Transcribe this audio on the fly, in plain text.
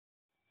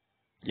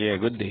Yeah,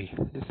 good day.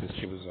 This is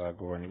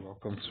Chibuzago and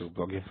welcome to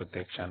Blogging for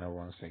Tech channel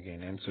once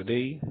again. And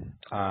today,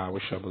 we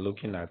shall be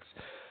looking at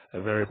a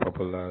very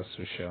popular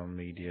social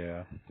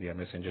media, the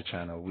messenger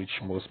channel, which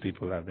most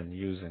people have been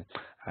using,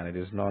 and it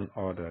is none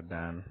other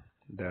than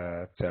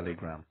the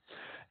Telegram.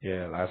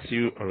 Yeah, as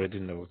you already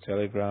know,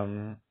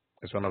 Telegram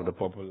is one of the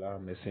popular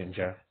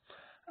messenger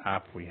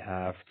app we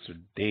have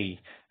today,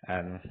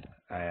 and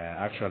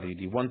actually,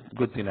 the one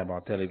good thing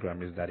about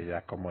Telegram is that it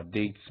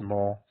accommodates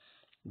more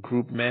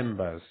group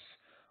members,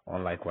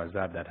 unlike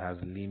WhatsApp that has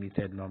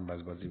limited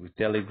numbers. But with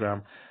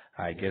Telegram,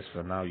 I guess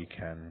for now you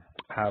can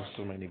have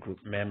so many group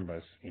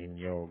members in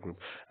your group.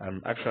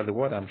 Actually,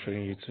 what I'm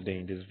showing you today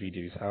in this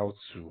video is how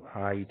to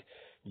hide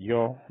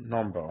your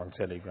number on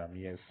Telegram.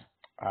 Yes,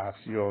 as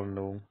you all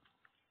know,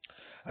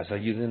 as you're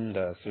using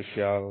the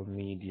social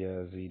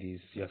medias, it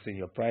is, you're saying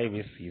your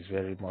privacy is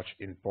very much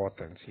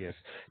important. Yes,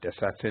 there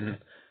are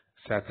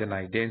certain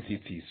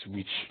identities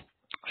which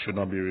should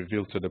not be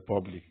revealed to the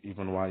public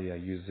even while you're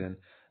using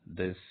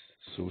this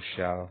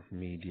social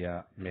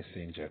media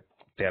messenger,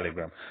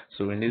 Telegram.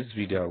 So in this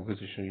video, I'm going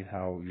to show you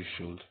how you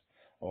should,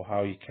 or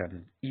how you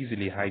can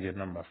easily hide your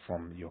number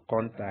from your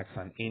contacts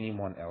and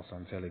anyone else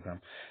on Telegram.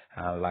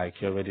 Like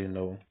you already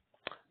know,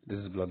 this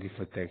is Blogging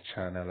for Tech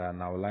channel,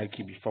 and I would like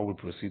you, before we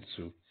proceed,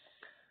 to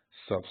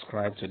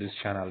subscribe to this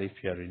channel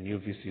if you're a new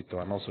visitor,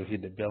 and also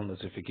hit the bell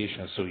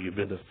notification so you'll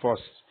be the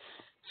first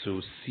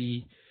to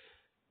see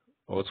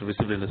or to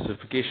receive a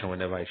notification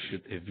whenever I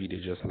shoot a video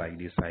just like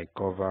this. I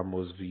cover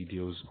most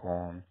videos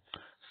on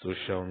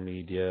social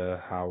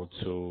media, how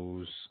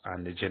to's,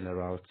 and the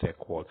general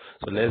tech world.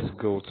 So let's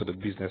go to the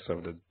business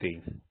of the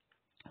day,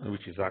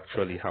 which is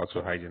actually how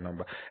to hide your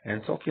number.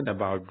 And talking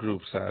about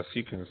groups, as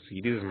you can see,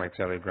 this is my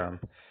Telegram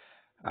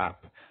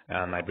app,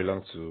 and I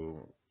belong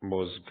to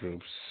most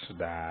groups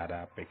that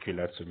are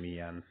peculiar to me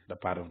and the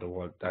part of the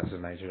world, that's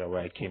in Nigeria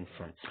where I came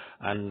from.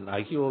 And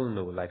like you all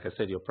know, like I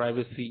said, your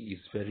privacy is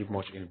very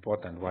much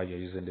important while you're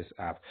using this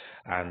app,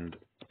 and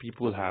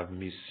people have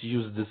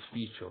misused this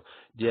feature,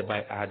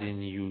 thereby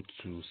adding you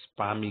to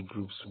spammy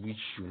groups which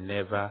you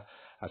never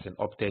as an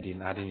opted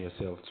in adding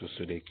yourself to,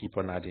 so they keep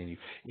on adding you.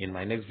 In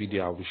my next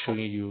video, I'll be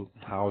showing you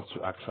how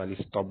to actually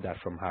stop that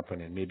from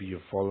happening. Maybe you've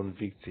fallen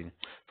victim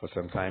for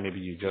some time, maybe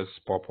you just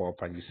pop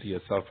up and you see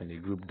yourself in a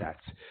group that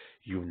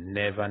you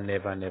never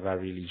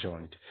really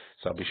joined.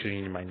 So I'll be showing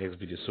you in my next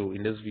video. So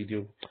in this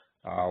video,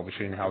 I'll be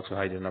showing you how to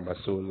hide your number.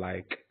 So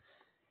like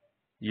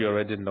you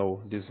already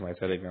know, this is my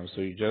Telegram.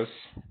 So you just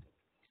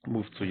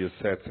move to your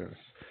settings.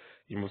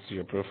 You move to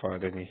your profile,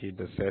 then you hit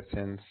the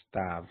settings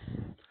tab.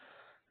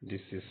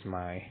 This is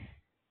my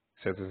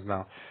settings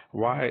now.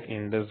 While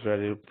in this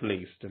very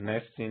place, the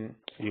next thing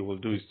you will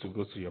do is to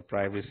go to your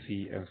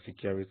privacy and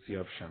security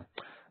option.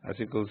 As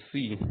you can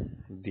see,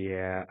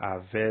 there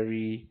are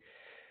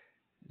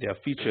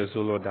features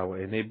all that will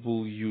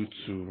enable you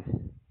to,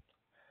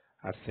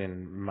 as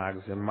in,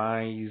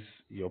 maximize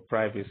your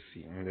privacy,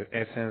 in the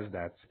essence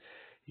that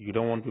you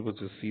don't want people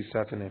to see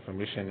certain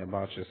information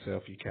about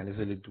yourself. You can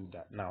easily do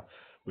that. Now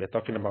we're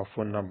talking about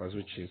phone numbers,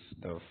 which is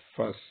the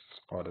first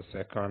or the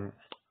second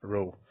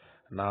row.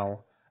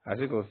 Now, as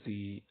you can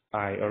see,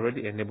 I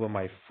already enable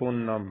my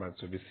phone number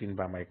to be seen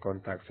by my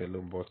contacts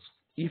alone. But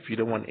if you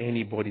don't want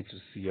anybody to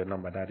see your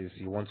number, that is,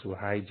 you want to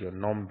hide your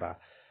number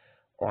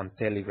on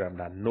Telegram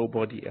that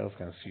nobody else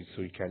can see,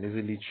 so you can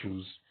easily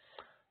choose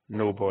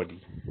nobody,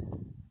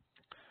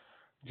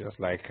 just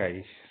like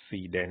I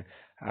see. Then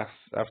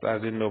after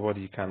adding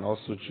nobody, you can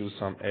also choose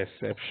some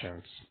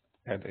exceptions.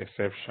 Add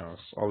exceptions,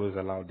 always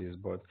allow this,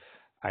 but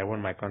I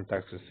want my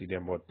contacts to see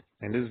them. But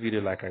in this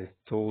video, like I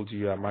told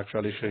you, I'm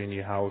actually showing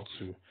you how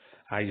to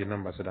hide your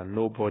number so that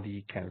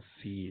nobody can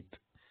see it.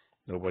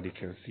 Nobody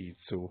can see it.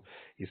 So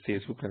it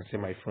says who can see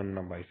my phone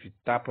number. If you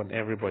tap on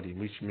everybody,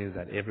 which means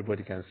that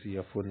everybody can see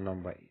your phone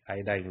number,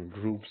 either in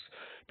groups,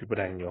 people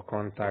that are in your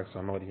contacts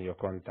or not in your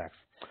contacts.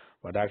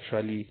 But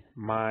actually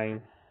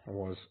mine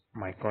was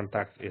my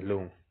contacts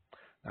alone.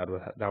 That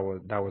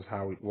was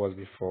how it was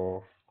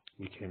before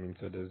we came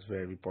into this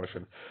very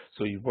portion.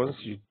 So once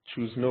you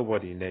choose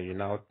nobody, then you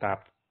now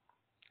tap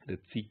the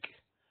tick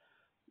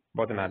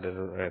button at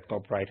the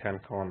top right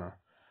hand corner.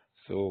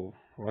 So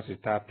once you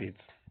tap it,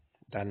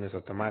 that means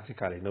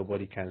automatically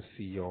nobody can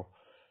see your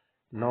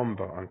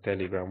number on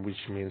Telegram,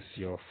 which means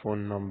your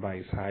phone number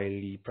is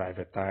highly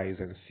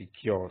privatized and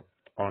secured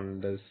on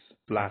this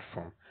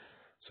platform.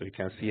 So you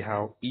can see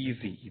how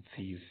easy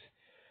it is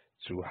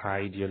to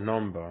hide your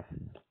number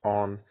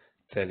on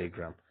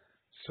Telegram.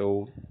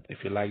 So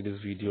if you like this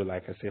video,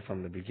 like I said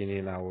from the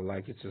beginning, I would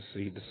like you to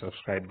see the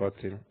subscribe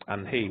button,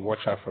 and hey,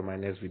 watch out for my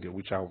next video,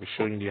 which I'll be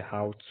showing you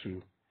how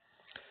to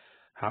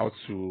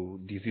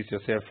desist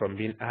yourself from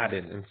being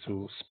added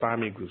into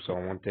spammy groups or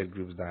unwanted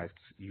groups that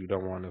you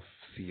don't want to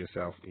see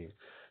yourself in.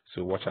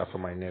 So watch out for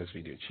my next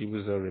video.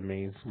 Chibuzo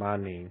remains my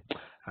name,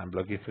 and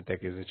Blogging for Tech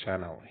is the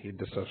channel. Hit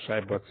the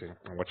subscribe button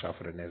and watch out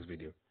for the next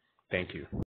video. Thank you.